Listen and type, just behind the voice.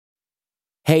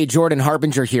Hey, Jordan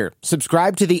Harbinger here.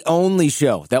 Subscribe to the only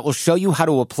show that will show you how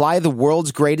to apply the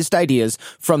world's greatest ideas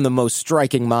from the most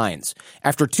striking minds.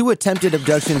 After 2 attempted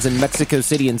abductions in Mexico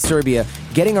City and Serbia,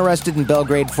 getting arrested in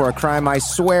Belgrade for a crime I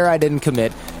swear I didn't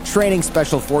commit, training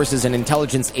special forces and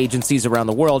intelligence agencies around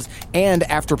the world, and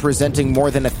after presenting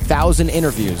more than 1,000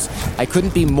 interviews, I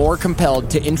couldn't be more compelled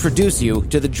to introduce you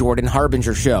to the Jordan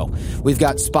Harbinger Show. We've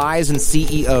got spies and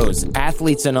CEOs,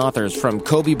 athletes and authors, from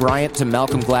Kobe Bryant to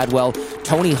Malcolm Gladwell,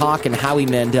 Tony Hawk and Howie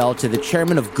Mandel, to the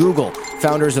chairman of Google,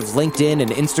 founders of LinkedIn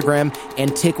and Instagram,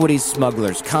 antiquities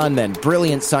smugglers, con men,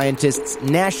 brilliant scientists,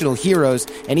 national heroes,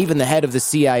 and even the head of the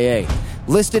CIA.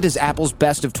 Listed as Apple's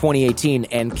best of 2018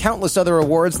 and countless other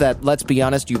awards that, let's be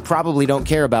honest, you probably don't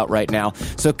care about right now.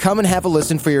 So come and have a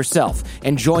listen for yourself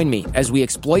and join me as we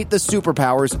exploit the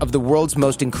superpowers of the world's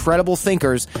most incredible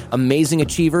thinkers, amazing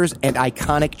achievers, and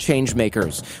iconic change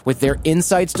makers, with their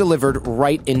insights delivered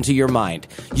right into your mind.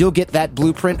 You'll get that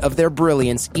blueprint of their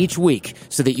brilliance each week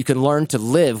so that you can learn to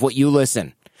live what you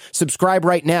listen. Subscribe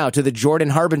right now to the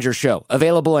Jordan Harbinger Show,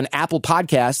 available on Apple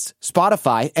Podcasts,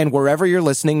 Spotify, and wherever you're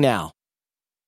listening now.